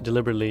last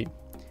deliberately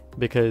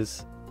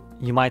because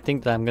you might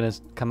think that I'm going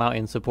to come out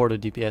in support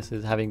of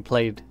DPSs, having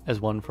played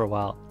as one for a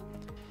while.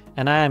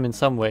 And I am in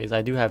some ways.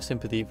 I do have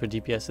sympathy for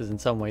DPSs in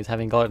some ways,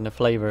 having gotten a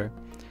flavor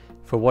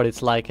for what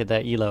it's like at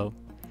that elo.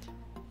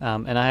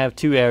 And I have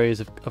two areas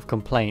of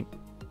complaint.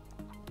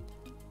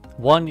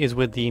 One is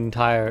with the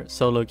entire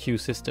solo queue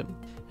system.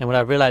 And what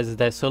I've realized is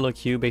that solo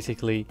queue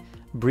basically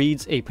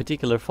breeds a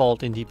particular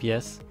fault in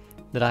DPS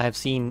that I have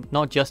seen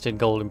not just in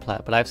Gold and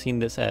Plat, but I've seen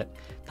this at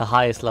the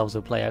highest levels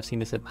of play. I've seen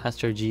this at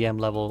Master GM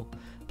level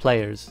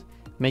players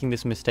making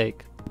this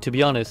mistake. To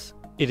be honest,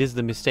 it is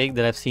the mistake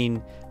that I've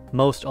seen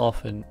most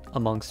often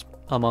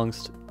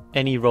amongst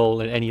any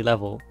role at any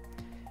level,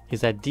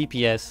 is that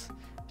DPS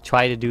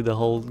try to do the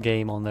whole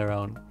game on their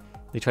own.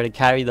 They try to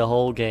carry the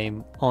whole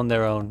game on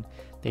their own.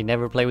 They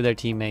never play with their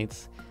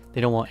teammates.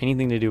 They don't want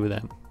anything to do with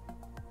them.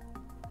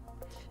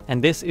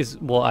 And this is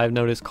what I've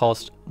noticed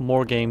cost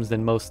more games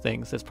than most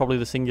things. That's probably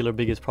the singular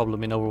biggest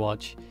problem in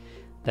Overwatch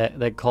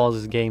that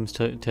causes games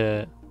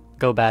to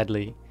go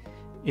badly,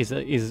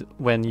 is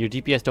when your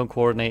DPS don't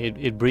coordinate.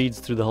 It breeds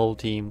through the whole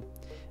team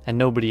and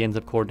nobody ends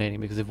up coordinating,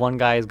 because if one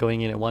guy is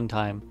going in at one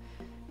time,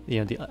 you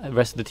know, the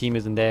rest of the team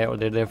isn't there, or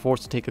they're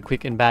forced to take a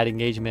quick and bad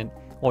engagement,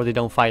 or they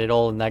don't fight at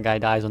all and that guy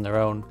dies on their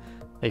own.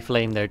 They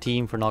flame their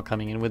team for not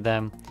coming in with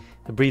them.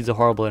 It breeds a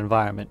horrible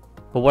environment.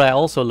 But what I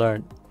also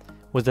learned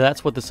was that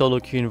that's what the solo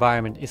queue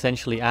environment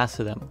essentially asks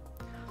of them.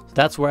 So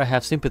that's where I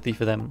have sympathy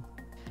for them,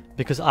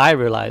 because I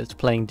realized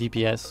playing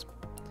DPS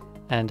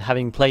and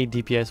having played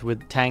DPS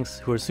with tanks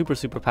who are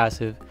super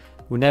passive,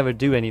 who never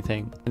do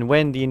anything, and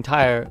when the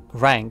entire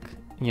rank,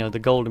 you know, the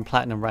gold and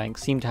platinum rank,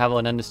 seem to have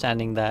an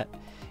understanding that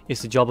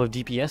it's the job of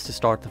DPS to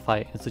start the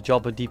fight, it's the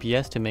job of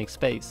DPS to make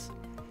space.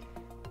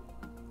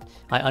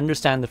 I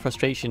understand the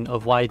frustration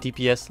of why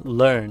DPS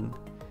learn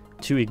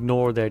to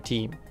ignore their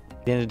team.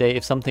 At the end of the day,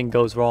 if something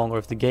goes wrong or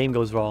if the game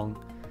goes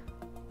wrong,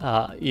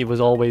 it was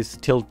always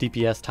tilt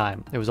DPS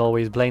time. It was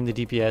always blame the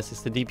DPS,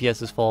 it's the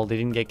DPS's fault, they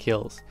didn't get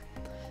kills.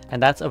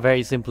 And that's a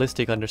very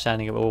simplistic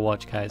understanding of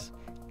Overwatch, guys.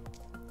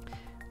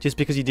 Just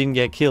because you didn't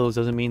get kills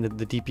doesn't mean that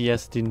the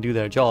DPS didn't do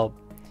their job.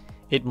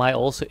 It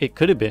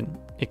could have been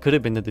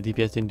that the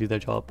DPS didn't do their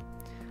job.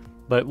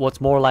 But what's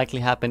more likely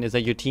happened is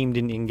that your team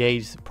didn't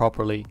engage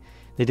properly.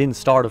 They didn't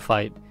start a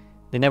fight.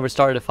 They never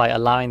started a fight,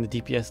 allowing the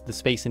DPS the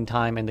space and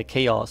time and the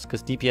chaos,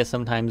 because DPS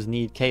sometimes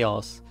need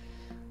chaos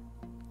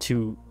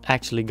to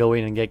actually go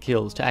in and get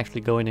kills, to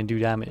actually go in and do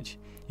damage.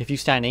 If you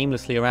stand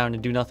aimlessly around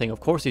and do nothing, of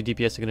course your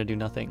DPS are going to do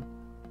nothing.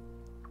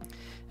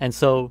 And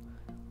so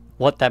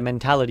what that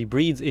mentality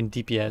breeds in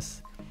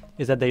DPS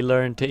is that they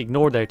learn to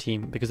ignore their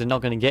team, because they're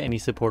not going to get any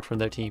support from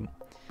their team.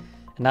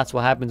 And that's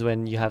what happens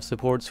when you have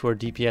supports who are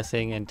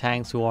DPSing and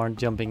tanks who aren't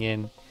jumping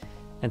in,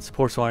 and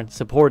supports who aren't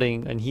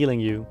supporting and healing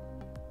you.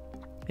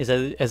 Is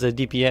that as a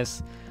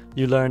DPS,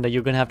 you learn that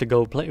you're going to have to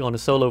go play on a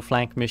solo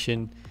flank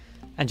mission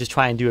and just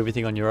try and do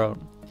everything on your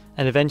own.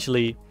 And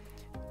eventually,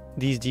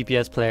 these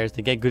DPS players,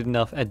 they get good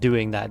enough at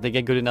doing that. They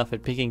get good enough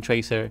at picking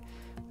Tracer,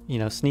 you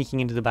know, sneaking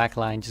into the back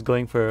line, just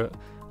going for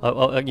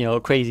a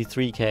crazy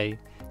 3k.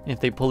 And if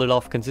they pull it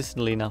off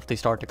consistently enough, they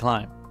start to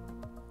climb.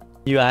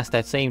 You ask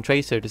that same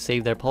Tracer to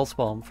save their pulse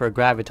bomb for a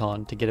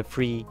graviton to get a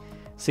free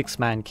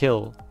 6-man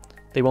kill.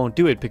 They won't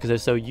do it because they're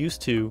so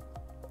used to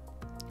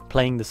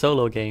playing the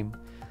solo game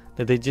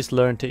that they just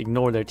learn to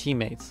ignore their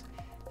teammates.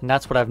 And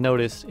that's what I've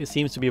noticed. It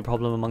seems to be a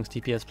problem amongst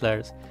DPS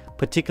players,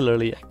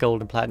 particularly at Gold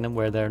and Platinum,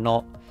 where they're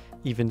not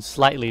even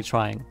slightly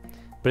trying.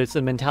 But it's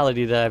a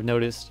mentality that I've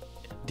noticed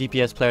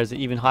DPS players at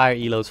even higher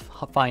elos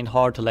find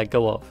hard to let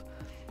go of.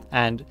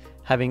 And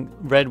having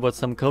read what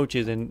some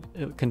coaches and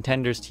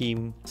contenders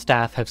team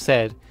staff have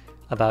said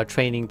about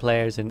training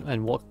players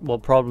and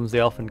what problems they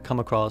often come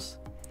across,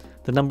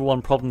 the number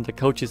one problem that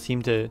coaches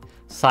seem to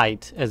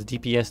cite as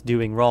DPS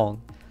doing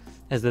wrong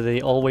is that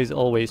they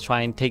always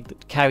try and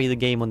carry the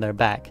game on their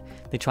back.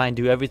 They try and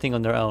do everything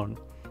on their own,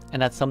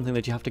 and that's something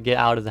that you have to get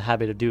out of the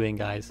habit of doing,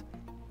 guys.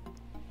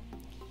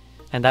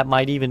 And that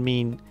might even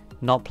mean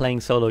not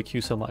playing solo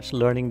queue so much,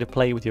 learning to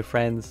play with your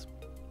friends,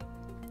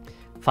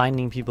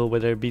 finding people,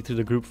 whether it be through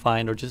the group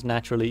find or just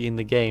naturally in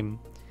the game,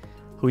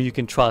 who you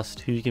can trust,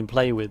 who you can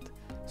play with.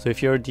 So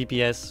if you're a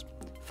DPS,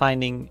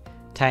 finding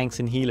tanks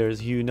and healers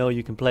who you know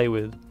you can play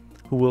with,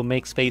 who will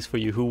make space for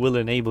you, who will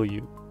enable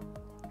you.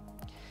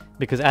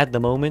 Because at the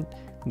moment,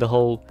 the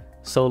whole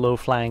solo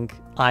flank,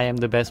 I am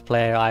the best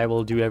player, I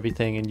will do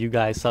everything, and you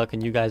guys suck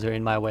and you guys are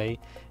in my way,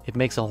 it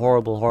makes a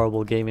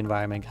horrible game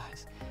environment,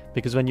 guys.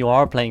 Because when you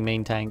are playing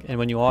main tank and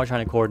when you are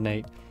trying to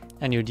coordinate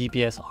and your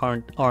DPS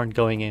aren't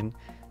going in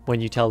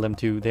when you tell them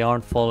to, they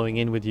aren't following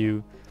in with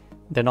you,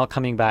 they're not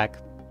coming back,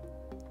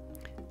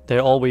 they're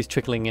always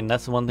trickling in.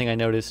 That's the one thing I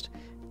noticed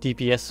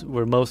DPS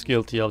were most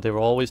guilty of. They were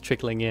always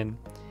trickling in.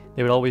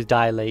 They would always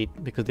die late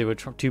because they were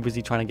too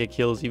busy trying to get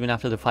kills even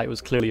after the fight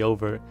was clearly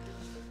over.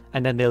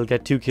 And then they'll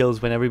get 2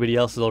 kills when everybody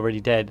else is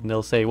already dead, and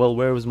they'll say, well,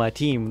 where was my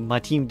team? My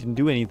team didn't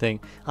do anything.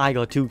 I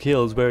got 2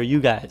 kills, where are you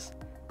guys?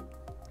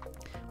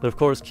 But of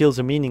course, kills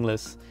are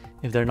meaningless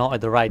if they're not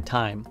at the right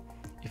time.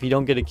 If you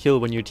don't get a kill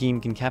when your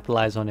team can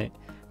capitalize on it,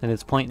 then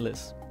it's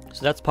pointless.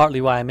 So that's partly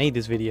why I made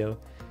this video,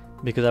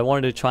 because I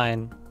wanted to try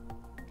and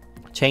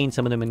change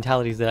some of the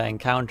mentalities that I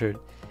encountered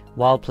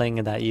while playing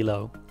in that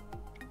elo.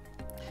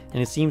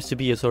 And it seems to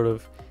be a sort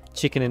of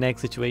chicken and egg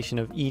situation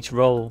of each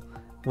role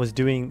was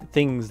doing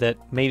things that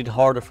made it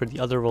harder for the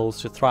other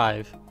roles to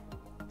thrive.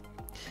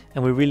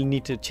 And we really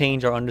need to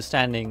change our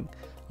understanding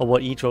of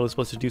what each role is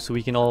supposed to do so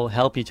we can all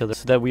help each other,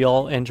 so that we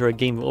all enter a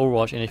game of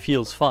Overwatch and it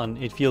feels fun,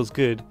 it feels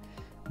good,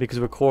 because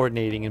we're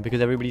coordinating and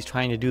because everybody's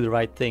trying to do the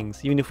right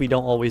things, even if we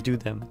don't always do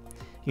them,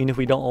 even if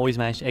we don't always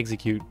manage to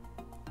execute.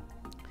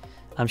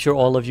 I'm sure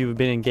all of you have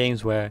been in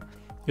games where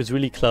it was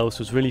really close, it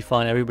was really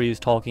fun, everybody's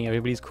talking,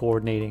 everybody's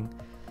coordinating,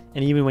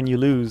 and even when you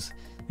lose,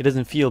 it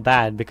doesn't feel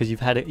bad because you've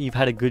had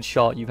a good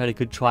shot, you've had a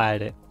good try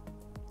at it.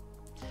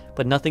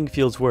 But nothing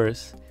feels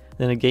worse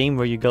than a game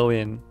where you go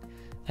in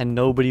and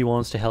nobody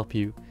wants to help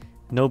you.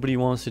 Nobody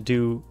wants to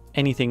do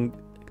anything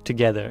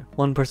together.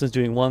 One person's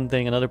doing one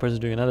thing, another person's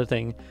doing another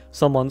thing.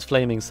 Someone's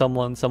flaming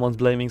someone, someone's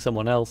blaming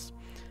someone else.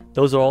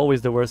 Those are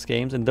always the worst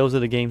games, and those are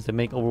the games that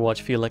make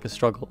Overwatch feel like a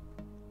struggle.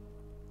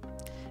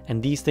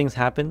 And these things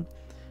happen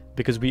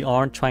because we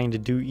aren't trying to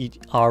do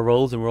our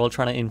roles, and we're all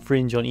trying to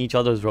infringe on each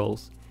other's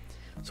roles.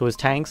 So as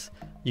tanks,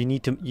 you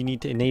need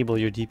to enable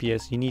your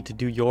DPS, you need to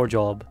do your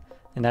job,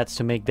 and that's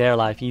to make their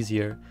life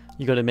easier.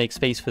 You got to make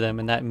space for them,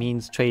 and that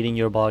means trading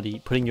your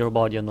body, putting your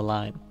body on the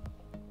line.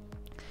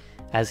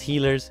 As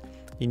healers,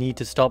 you need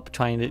to stop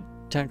trying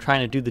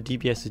to do the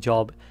DPS's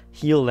job,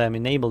 heal them,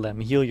 enable them,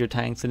 heal your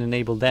tanks and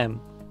enable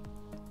them.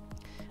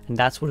 And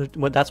that's what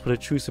a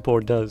true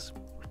support does.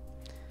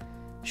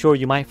 Sure,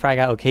 you might frag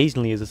out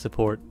occasionally as a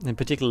support, and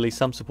particularly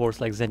some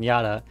supports like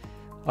Zenyatta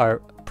are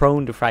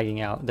prone to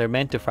fragging out, they're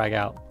meant to frag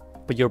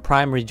out. But your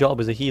primary job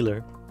as a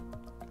healer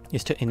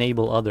is to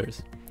enable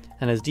others.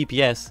 And as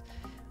DPS,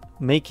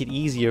 make it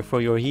easier for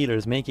your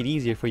healers, make it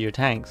easier for your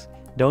tanks.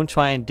 Don't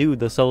try and do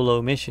the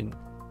solo mission.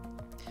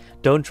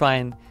 Don't try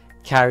and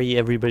carry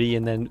everybody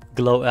and then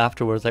gloat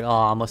afterwards like, oh,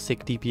 I'm a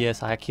sick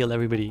DPS, I kill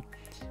everybody.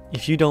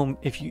 If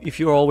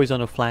you're always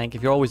on a flank,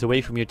 if you're always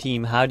away from your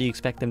team, how do you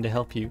expect them to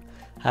help you?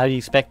 How do you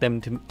expect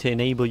them to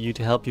enable you,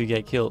 to help you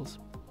get kills?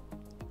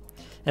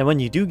 And when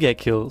you do get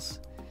kills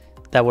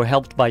that were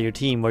helped by your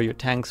team, where your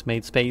tanks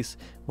made space,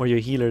 where your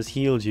healers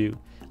healed you,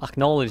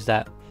 acknowledge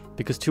that,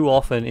 because too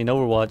often in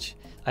Overwatch,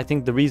 I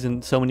think the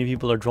reason so many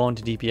people are drawn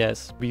to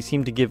DPS, we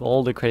seem to give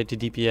all the credit to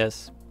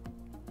DPS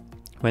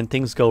when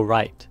things go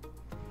right.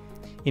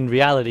 In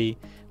reality,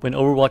 when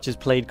Overwatch is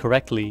played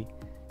correctly,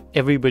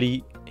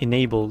 everybody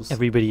enables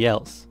everybody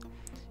else.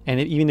 And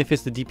even if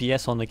it's the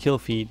DPS on the kill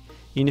feed,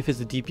 even if it's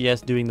the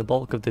DPS doing the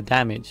bulk of the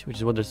damage, which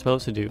is what they're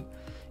supposed to do,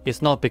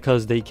 it's not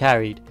because they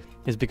carried,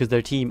 it's because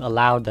their team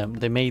allowed them,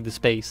 they made the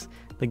space,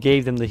 they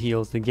gave them the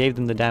heals, they gave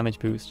them the damage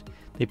boost,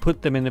 they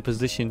put them in a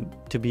position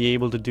to be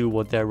able to do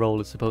what their role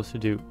is supposed to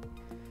do.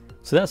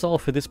 So that's all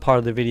for this part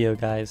of the video,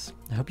 guys.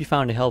 I hope you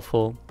found it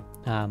helpful.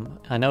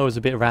 I know it was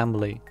a bit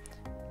rambly,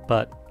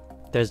 but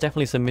there's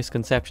definitely some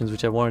misconceptions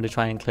which I wanted to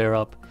try and clear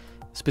up,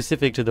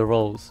 specific to the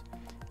roles.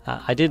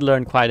 I did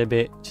learn quite a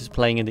bit just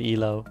playing in the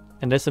elo,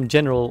 and there's some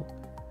general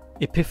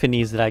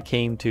epiphanies that I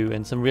came to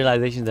and some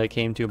realizations that I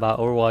came to about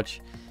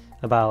Overwatch,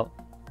 about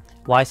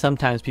why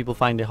sometimes people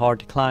find it hard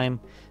to climb,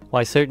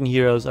 why certain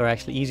heroes are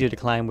actually easier to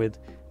climb with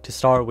to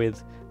start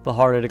with, but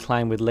harder to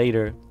climb with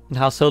later, and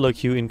how solo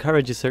queue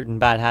encourages certain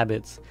bad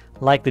habits,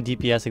 like the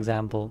DPS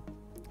example,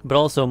 but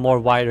also more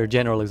wider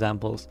general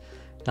examples.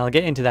 And I'll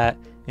get into that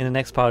in the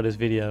next part of this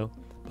video,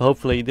 but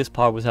hopefully this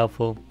part was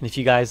helpful, and if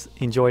you guys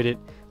enjoyed it,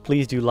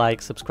 please do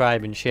like,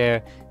 subscribe and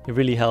share, it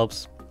really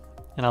helps.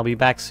 and I'll be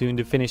back soon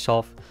to finish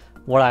off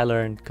what I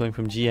learned going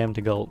from GM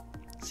to Gold.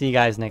 See you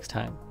guys next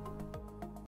time.